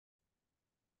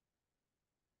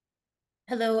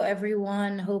Hello,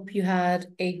 everyone. Hope you had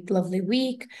a lovely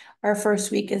week. Our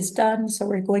first week is done, so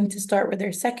we're going to start with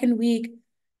our second week.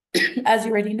 As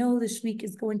you already know, this week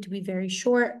is going to be very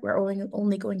short. We're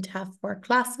only going to have 4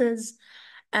 classes,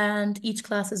 and each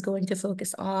class is going to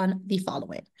focus on the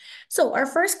following. So our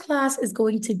first class is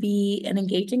going to be an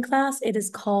engaging class. It is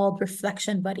called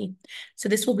Reflection Buddy. So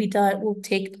this will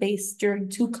take place during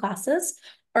 2 classes.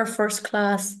 Our first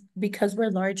class, because we're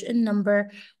large in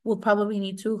number, we'll probably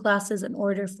need 2 classes in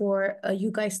order for you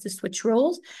guys to switch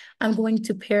roles. I'm going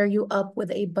to pair you up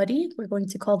with a buddy. We're going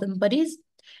to call them buddies.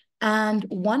 And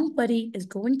one buddy is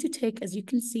going to take, as you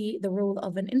can see, the role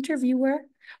of an interviewer,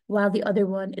 while the other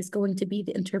one is going to be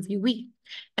the interviewee.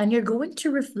 And you're going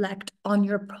to reflect on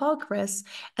your progress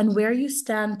and where you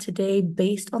stand today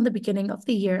based on the beginning of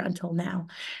the year until now.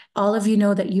 All of you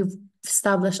know that you've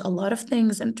established a lot of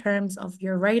things in terms of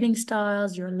your writing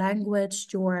styles, your language,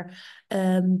 your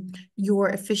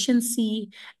efficiency,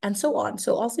 and so on.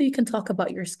 So also you can talk about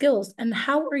your skills and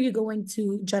how are you going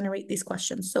to generate these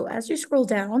questions. So as you scroll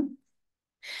down,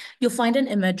 you'll find an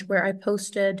image where I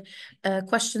posted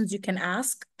questions you can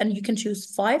ask, and you can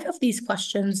choose 5 of these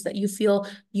questions that you feel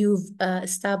you've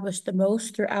established the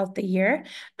most throughout the year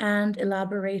and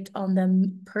elaborate on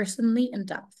them personally in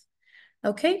depth.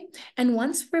 Okay. And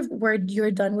once you're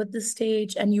done with the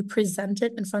stage and you present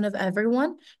it in front of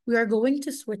everyone, we are going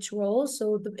to switch roles.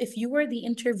 So if you were the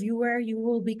interviewer, you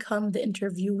will become the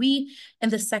interviewee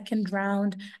in the second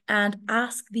round and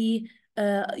ask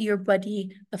your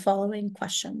buddy the following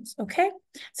questions. Okay.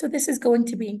 So this is going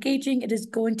to be engaging. It is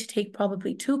going to take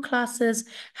probably 2 classes.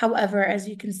 However, as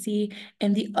you can see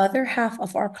in the other half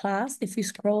of our class, if you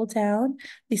scroll down,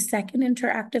 the second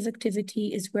interactive activity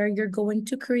is where you're going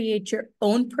to create your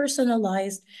own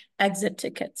personalized exit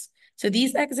tickets. So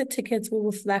these exit tickets will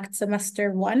reflect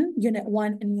semester 1, unit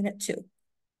 1, and unit 2.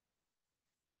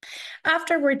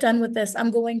 After we're done with this, I'm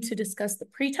going to discuss the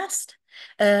pretest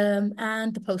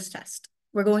and the post-test.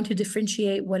 We're going to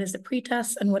differentiate what is the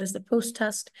pretest and what is the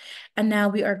post-test. And now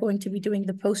we are going to be doing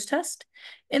the post-test.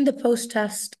 In the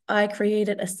post-test, I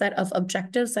created a set of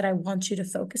objectives that I want you to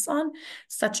focus on,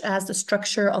 such as the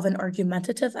structure of an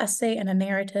argumentative essay and a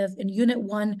narrative. In Unit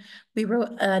 1, we wrote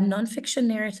a nonfiction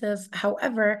narrative.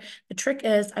 However, the trick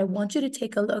is I want you to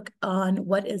take a look on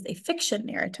what is a fiction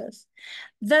narrative.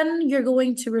 Then you're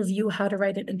going to review how to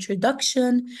write an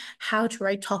introduction, how to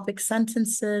write topic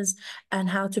sentences, and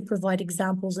how to provide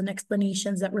examples and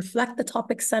explanations that reflect the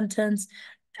topic sentence.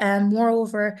 And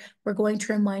moreover, we're going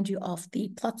to remind you of the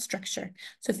plot structure.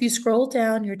 So if you scroll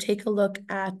down, you'll take a look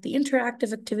at the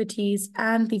interactive activities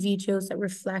and the videos that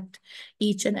reflect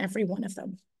each and every one of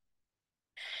them.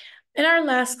 In our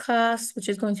last class, which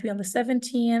is going to be on the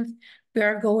 17th, we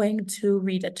are going to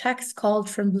read a text called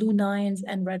From Blue Nines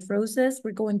and Red Roses.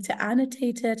 We're going to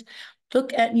annotate it,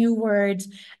 look at new words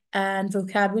and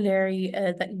vocabulary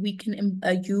that we can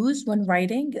use when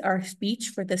writing our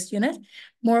speech for this unit.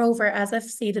 Moreover, as I've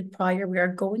stated prior, we are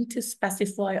going to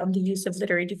specify on the use of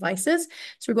literary devices.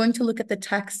 So we're going to look at the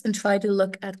text and try to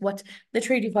look at what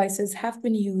literary devices have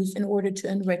been used in order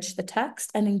to enrich the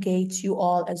text and engage you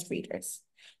all as readers.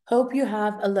 Hope you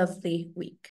have a lovely week.